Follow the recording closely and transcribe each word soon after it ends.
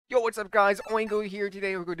Yo, what's up, guys? Oingo here.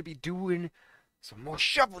 Today we're going to be doing some more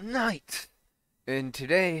Shovel Knight. And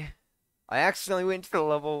today, I accidentally went to the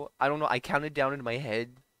level. I don't know. I counted down in my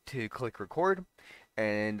head to click record,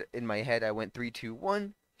 and in my head I went 3, 2,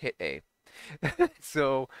 1, hit A.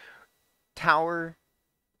 So, Tower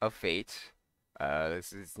of Fate.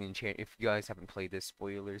 This is the enchant. If you guys haven't played this,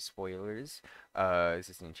 spoilers. This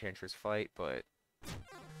is the Enchantress fight, but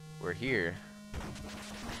we're here.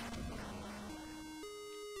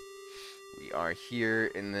 We are here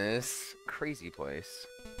in this crazy place.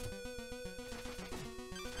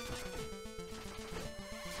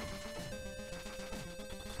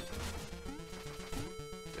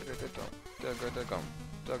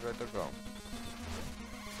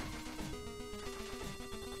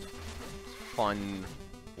 Fun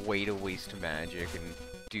way to waste magic and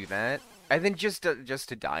do that, and then just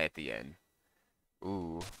to die at the end.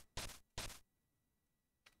 Ooh.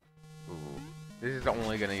 This is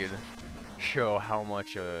only gonna show how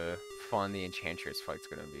much fun the Enchantress fight's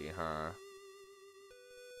gonna be, huh?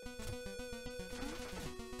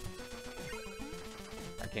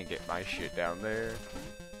 I can't get my shit down there.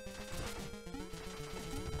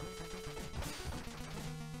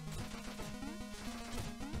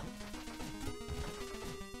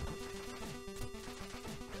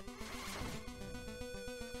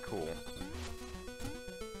 Cool.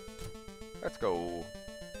 Let's go.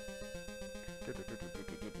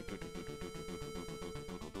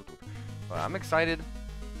 But I'm excited.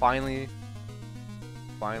 Finally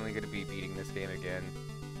gonna be beating this game again.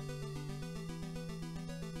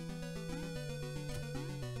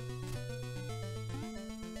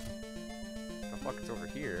 The fuck is over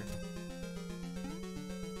here?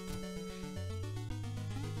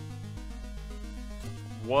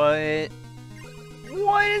 What?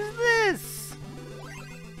 What is this?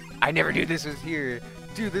 I never knew this was here.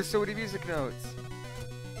 Dude, there's so many music notes.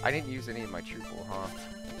 I didn't use any of my true pull, huh?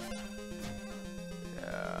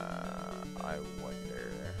 I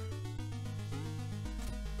wonder.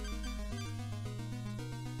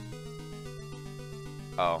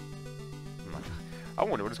 Oh. I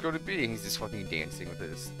wonder what it's going to be. He's just fucking dancing with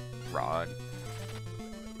his rod.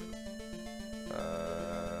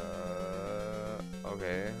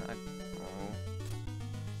 Okay. Oh.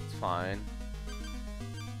 It's fine.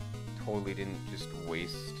 Totally didn't just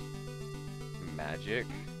waste magic.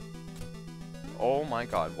 Oh my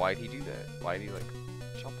god, why'd he do that? Why'd he, like,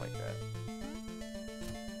 jump like that?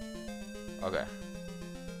 Okay.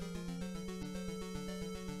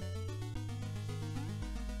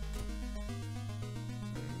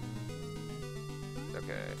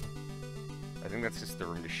 Okay. I think that's just the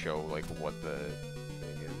room to show, like, what the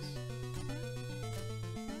thing is.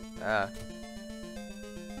 Ah.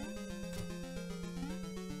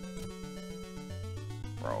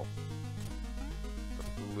 Bro.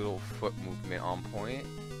 The little foot movement on point.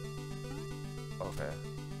 Okay.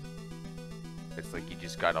 It's like you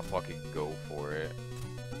just gotta fucking go for it.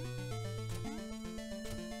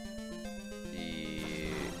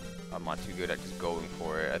 I'm not too good at just going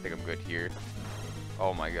for it. I think I'm good here.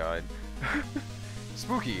 Oh my god.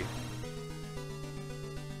 Spooky.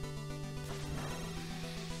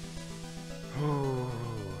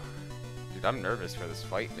 Dude, I'm nervous for this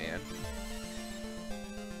fight, man.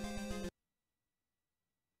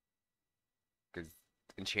 Because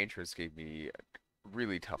Enchantress gave me a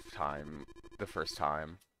really tough time the first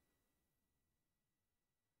time.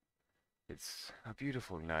 It's a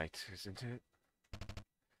beautiful night, isn't it?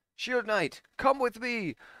 Shield Knight, come with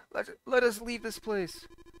me! Let us leave this place!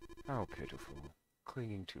 How pitiful.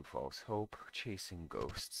 Clinging to false hope, chasing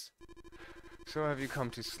ghosts. So have you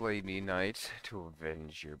come to slay me, knight, to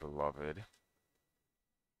avenge your beloved?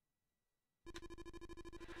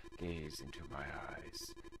 Gaze into my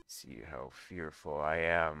eyes. See how fearful I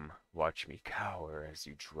am. Watch me cower as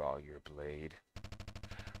you draw your blade.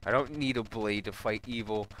 I don't need a blade to fight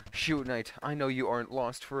evil. Shield Knight, I know you aren't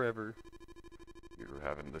lost forever. You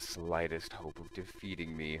haven't the slightest hope of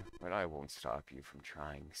defeating me, but I won't stop you from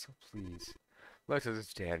trying, so please, let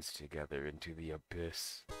us dance together into the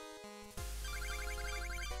abyss.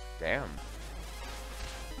 Damn.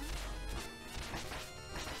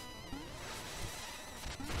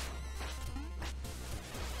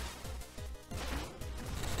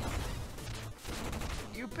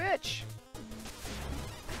 You bitch!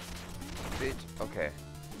 Bitch. Okay.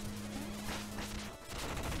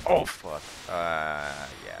 Oh, fuck.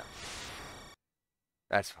 Yeah.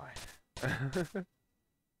 That's fine.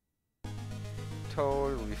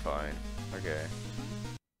 Totally fine. Okay.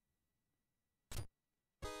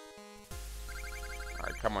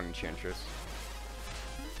 Alright, come on, Enchantress.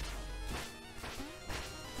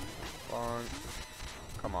 Bonk.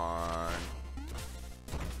 Come on.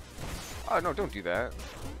 Oh, no, don't do that.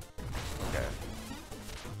 Okay.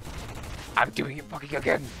 I'm doing it fucking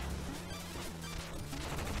again!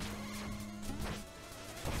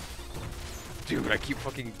 Dude, I keep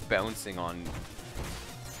fucking bouncing on...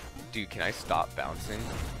 Dude, can I stop bouncing?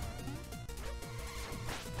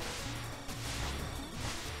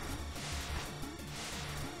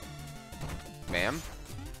 Ma'am?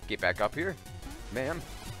 Get back up here. Ma'am?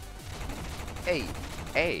 Hey!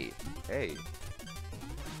 Hey! Hey!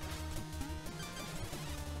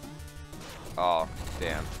 Oh,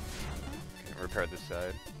 damn. Can't repair this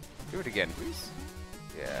side. Do it again, please.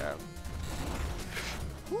 Yeah.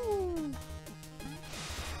 Woo.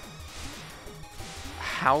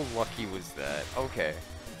 How lucky was that? Okay.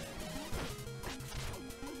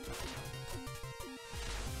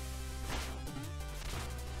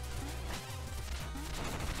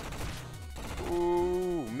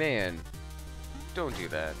 Ooh, man. Don't do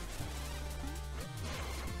that.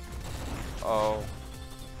 Oh.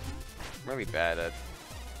 I'm really bad at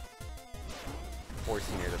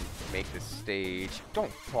forcing you to make the stage.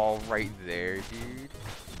 Don't fall right there, dude.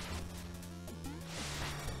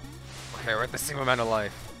 Okay, we're at the same amount of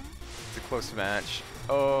life. It's a close match.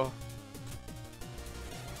 Oh.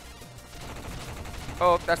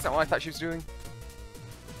 Oh, that's not what I thought she was doing.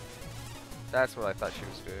 That's what I thought she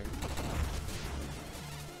was doing.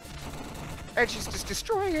 And she's just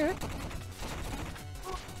destroying it.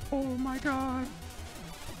 Oh my god.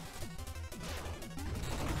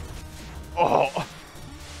 Oh.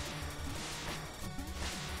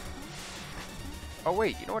 Oh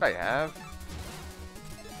wait, you know what I have?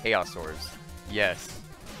 Chaos orbs. Yes.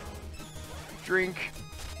 Drink.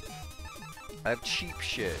 I have cheap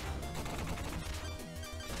shit.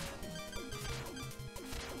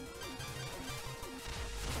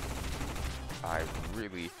 I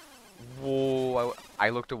really... Whoa, I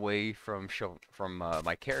looked away from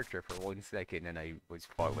my character for 1 second and I was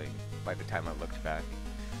falling by the time I looked back.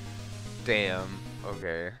 Damn.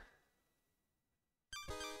 Okay.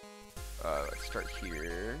 Let's start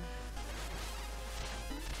here.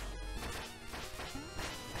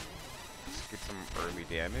 Let's get some early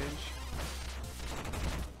damage.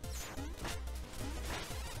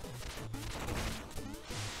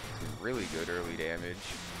 Some really good early damage.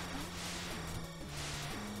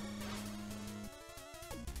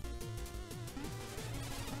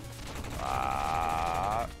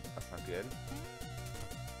 That's not good.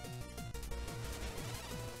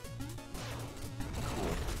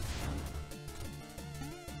 Cool.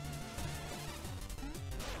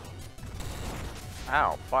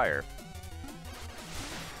 Ow, fire.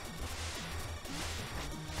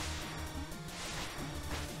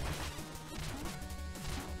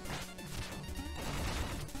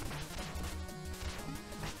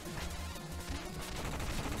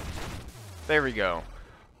 There we go.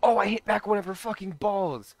 Oh, I hit back one of her fucking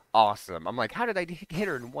balls. Awesome. I'm like, how did I hit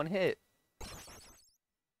her in one hit?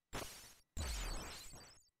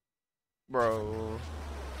 Bro.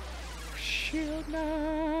 Shield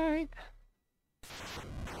Knight.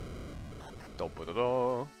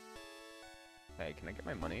 Da-ba-da-da. Hey, can I get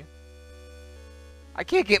my money? I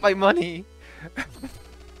can't get my money.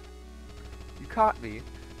 You caught me.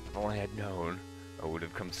 If only I had known, I would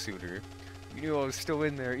have come sooner. You knew I was still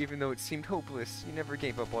in there, even though it seemed hopeless. You never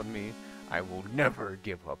gave up on me. I will never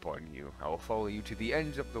give up on you. I will follow you to the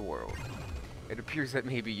ends of the world. It appears that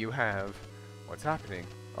maybe you have. What's happening?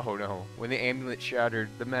 Oh no. When the amulet shattered,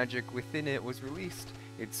 the magic within it was released.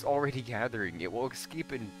 It's already gathering. It will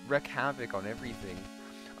escape and wreak havoc on everything.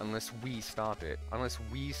 Unless we stop it. Unless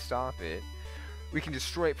we stop it. We can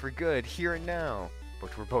destroy it for good, here and now.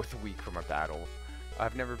 But we're both weak from a battle.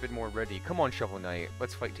 I've never been more ready. Come on, Shovel Knight.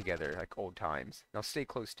 Let's fight together, like old times. Now stay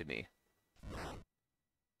close to me.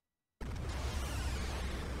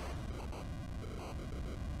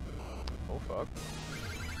 Oh, fuck.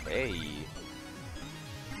 Hey.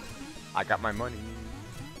 I got my money.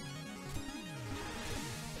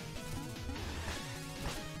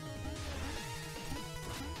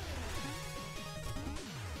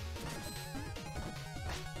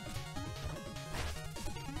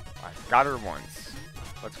 I got her once.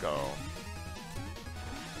 Let's go.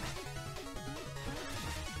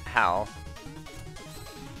 How?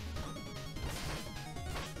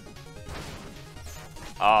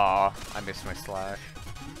 Aw, I missed my slash.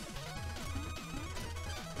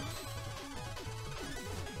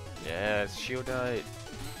 Yes, Shield Knight.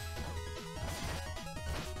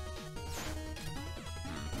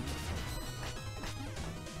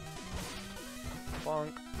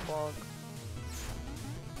 Bonk, bonk.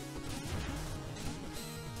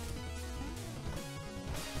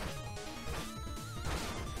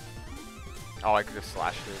 Oh, I could have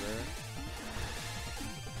slashed her there.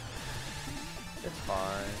 It's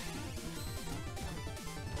fine.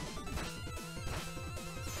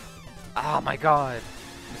 Oh my god.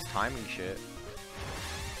 This timing shit.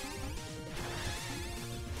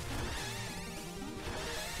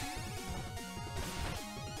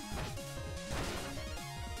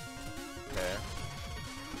 Okay.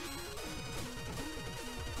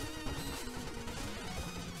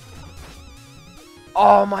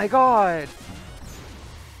 Oh my god!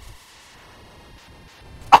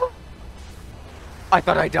 Oh! I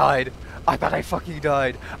thought I died. I thought I fucking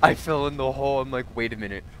died. I fell in the hole. I'm like, wait a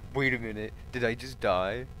minute. Wait a minute. Did I just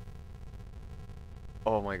die?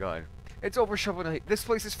 Oh my god. It's over, Shovel Knight. This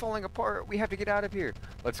place is falling apart. We have to get out of here.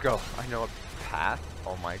 Let's go. I know a path.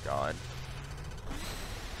 Oh my god.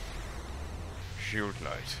 Shield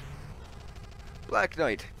Knight. Black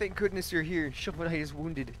Knight, thank goodness you're here. Shovel Knight is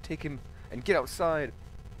wounded. Take him and get outside.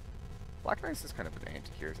 Black Knight is kind of an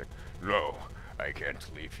anti-hero. He's like, No, I can't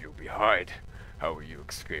leave you behind. How will you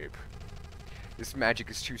escape? this magic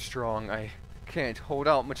is too strong. I can't hold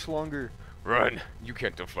out much longer. Run! You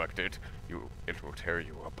can't deflect it. It will tear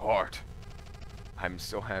you apart. I'm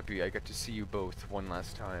so happy I got to see you both one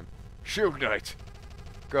last time. Shield Knight!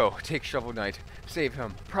 Go, take Shovel Knight. Save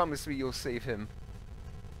him. Promise me you'll save him.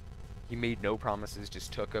 He made no promises,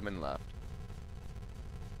 just took him and left.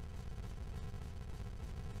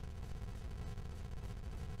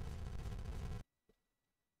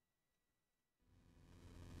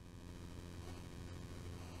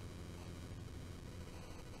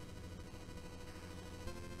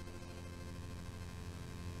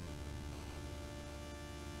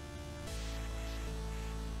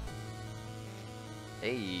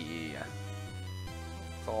 Hey.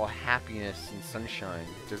 It's all happiness and sunshine.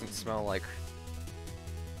 It doesn't smell like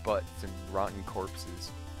butts and rotten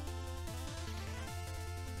corpses.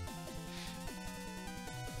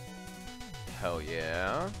 Hell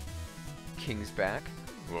yeah. King's back.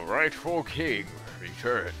 The rightful king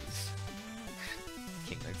returns.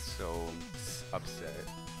 King Knight's so upset.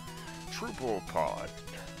 Triple pod.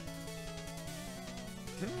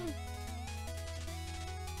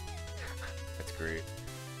 That's great.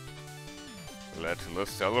 Let the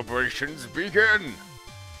celebrations begin!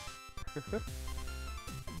 The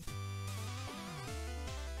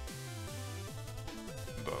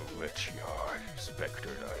Lich Yard, Spectre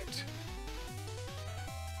Knight.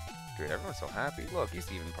 Dude, everyone's so happy. Look, he's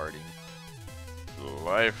even partying. The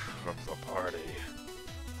life of the party.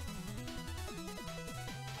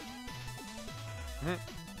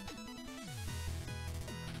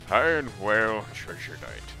 Iron Whale Treasure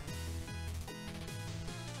Knight.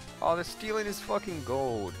 Oh, they're stealing his fucking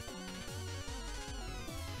gold.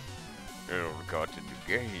 Ill-gotten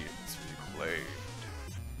gains reclaimed.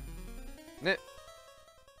 Nit.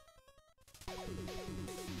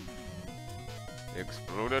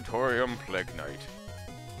 Explodatorium Plague Knight.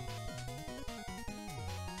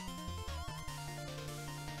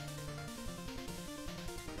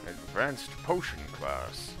 Advanced Potion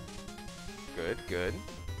class. Good, good.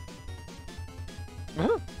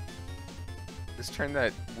 Just turn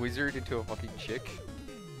that wizard into a fucking chick.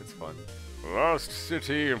 It's fun. Lost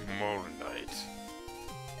City Mole Knight.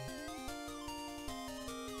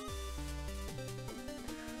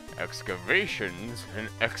 Excavations and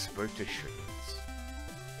Expeditions.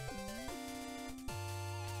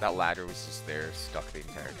 That ladder was just there, stuck the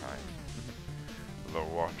entire time. The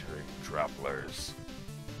Wandering Travelers.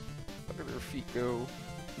 Look at their feet go.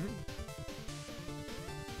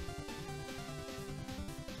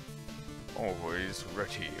 Always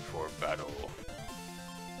ready for battle.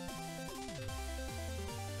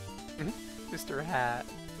 Mr. Hat.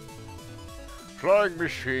 Flying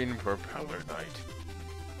Machine Propeller Knight.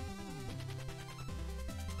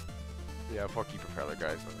 Yeah, fuck you propeller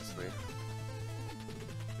guys, honestly.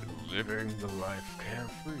 Living the life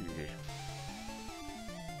carefree.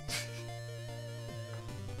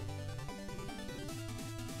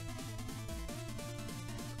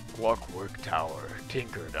 Clockwork Tower,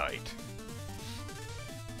 Tinker Knight.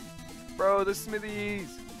 Bro, the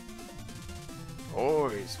smithies!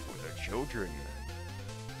 Toys for the children.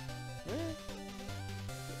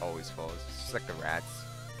 Always falls. It's just like the rats.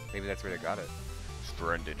 Maybe that's where they got it.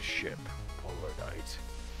 Stranded Ship, Polar Knight.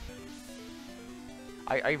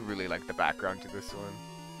 I really like the background to this one.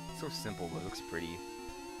 It's so simple, but it looks pretty.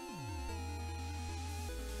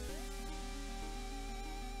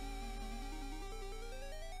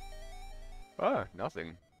 Ah,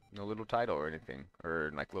 nothing. No little title or anything.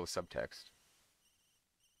 Or like little subtext.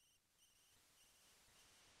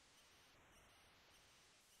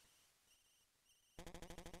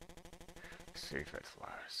 Safe at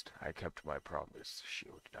last. I kept my promise,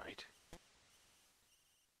 Shield Knight.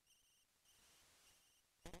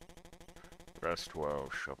 Rest well,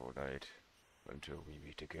 Shovel Knight, until we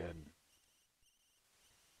meet again.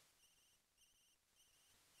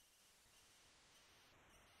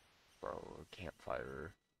 Bro,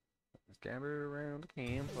 campfire. Let's gather around the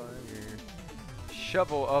campfire.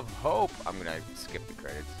 Shovel of Hope. I'm gonna skip the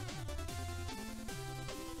credits.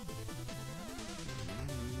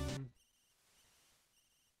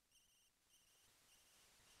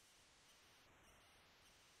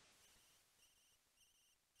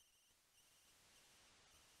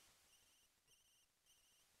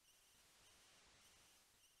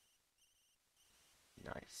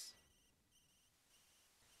 Nice.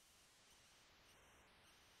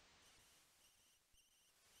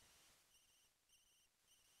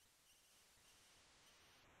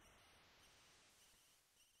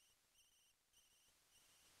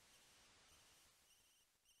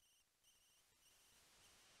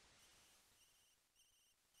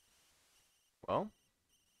 Well,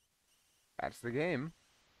 that's the game.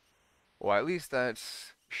 Well, at least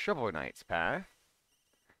that's Shovel Knight's path.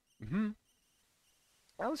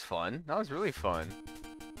 That was fun. That was really fun.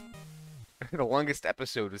 The longest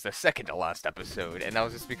episode was the second to last episode, and that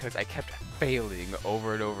was just because I kept failing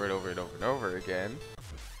over and over and over and over and over again.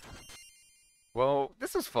 Well,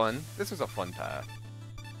 this was fun. This was a fun path.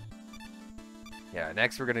 Yeah,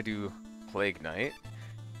 next we're gonna do Plague Knight,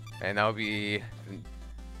 and that'll be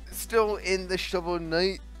still in the Shovel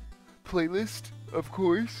Knight playlist, of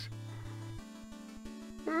course.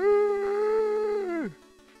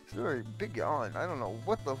 Sorry, big yawn. I don't know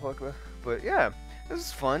what the fuck, but yeah, this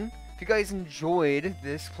is fun. If you guys enjoyed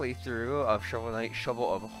this playthrough of Shovel Knight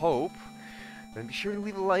Shovel of Hope, then be sure to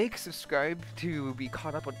leave a like, subscribe to be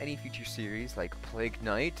caught up on any future series like Plague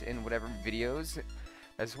Knight and whatever videos,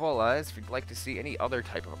 as well as if you'd like to see any other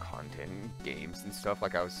type of content, games and stuff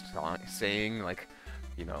like I was saying, like,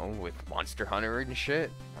 you know, with Monster Hunter and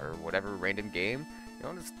shit, or whatever random game, you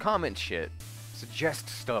know, just comment shit, suggest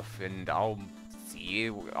stuff, and I'll see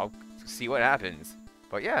what happens.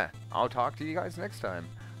 But yeah, I'll talk to you guys next time.